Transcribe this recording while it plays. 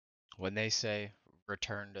When they say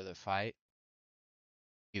return to the fight,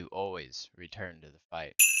 you always return to the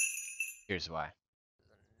fight. Here's why.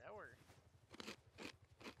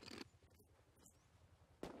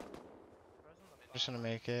 I'm just gonna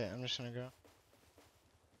make it. I'm just gonna go.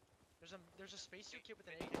 There's a spacesuit kit with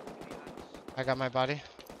an AK. I got my body.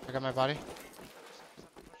 I got my body.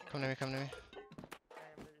 Come to me, come to me.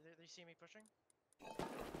 They see me pushing.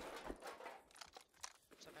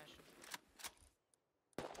 What's up, Ashton?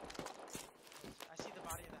 I see the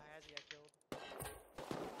body of the Hayazi I killed.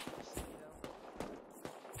 I see you though.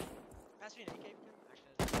 Pass me an AK,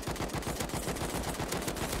 actually.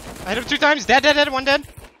 I hit him 2 times. Dead, dead, dead. 1 dead.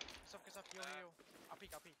 What's up, heal. I'll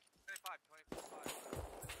peek. 25.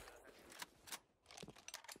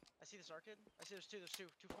 I see this arcade. I see there's two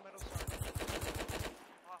full metal arcade.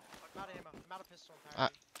 I'm out of ammo. I'm out of pistol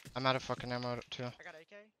entirely. I'm out of fucking ammo too. I got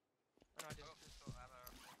AK. Oh no, I didn't.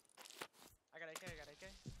 I got AK.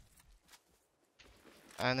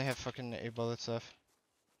 I only have fucking 8 bullets left.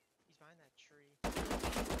 He's behind that tree.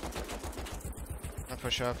 I'm gonna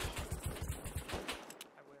push up.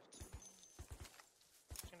 I whiffed.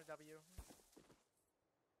 Just gonna W.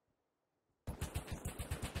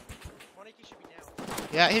 One AK should be down.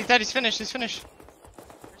 Yeah, he's dead. He's finished. He's finished.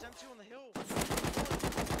 There's M2 on the hill.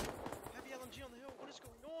 Heavy LMG on the hill. What is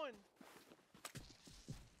going on?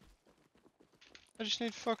 I just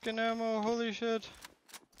need fucking ammo. Holy shit.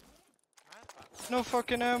 Matt? No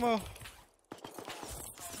fucking ammo. I'm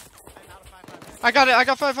out of 5.5. I got it. I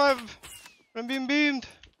got 5.5. I'm being beamed.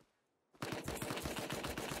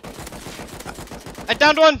 I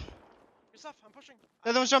downed one. Good stuff. I'm pushing. The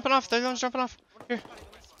other one's jumping off. The other one's jumping off. Here.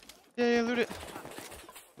 Yeah, loot it.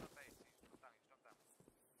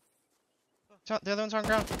 The other one's on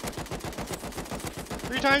ground.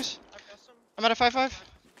 3 times. I've got some. I'm at a 5.5.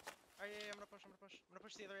 Oh yeah, I'm gonna push. I'm gonna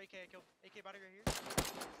push the other AK I killed. AK body right here.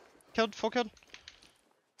 Killed. Full killed.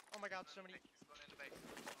 Oh my god, so many.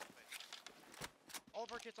 All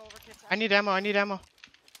of our kits. I need ammo. I need ammo.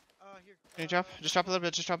 Here. Can you drop? Just drop a little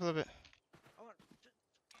bit. Just drop a little bit. I want.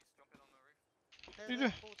 What are you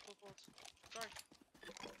doing? Bullets. Sorry.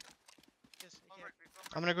 Yes,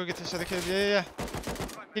 AK. I'm gonna go get this other kid. Yeah.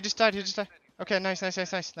 He just died. Okay, nice. We gotta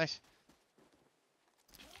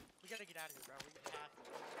get out of here, bro. We have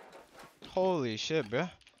to. Holy shit, bro.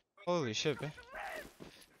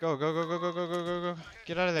 Go.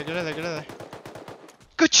 Get out of there.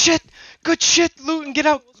 Good shit. Loot and get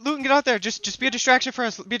out there. Just be a distraction for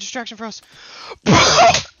us. Bro!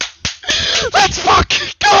 Let's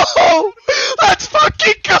fucking go!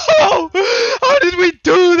 How did we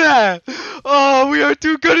do that? Oh, we are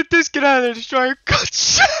too good at this. Get out of there, destroyer. Good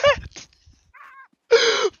shit.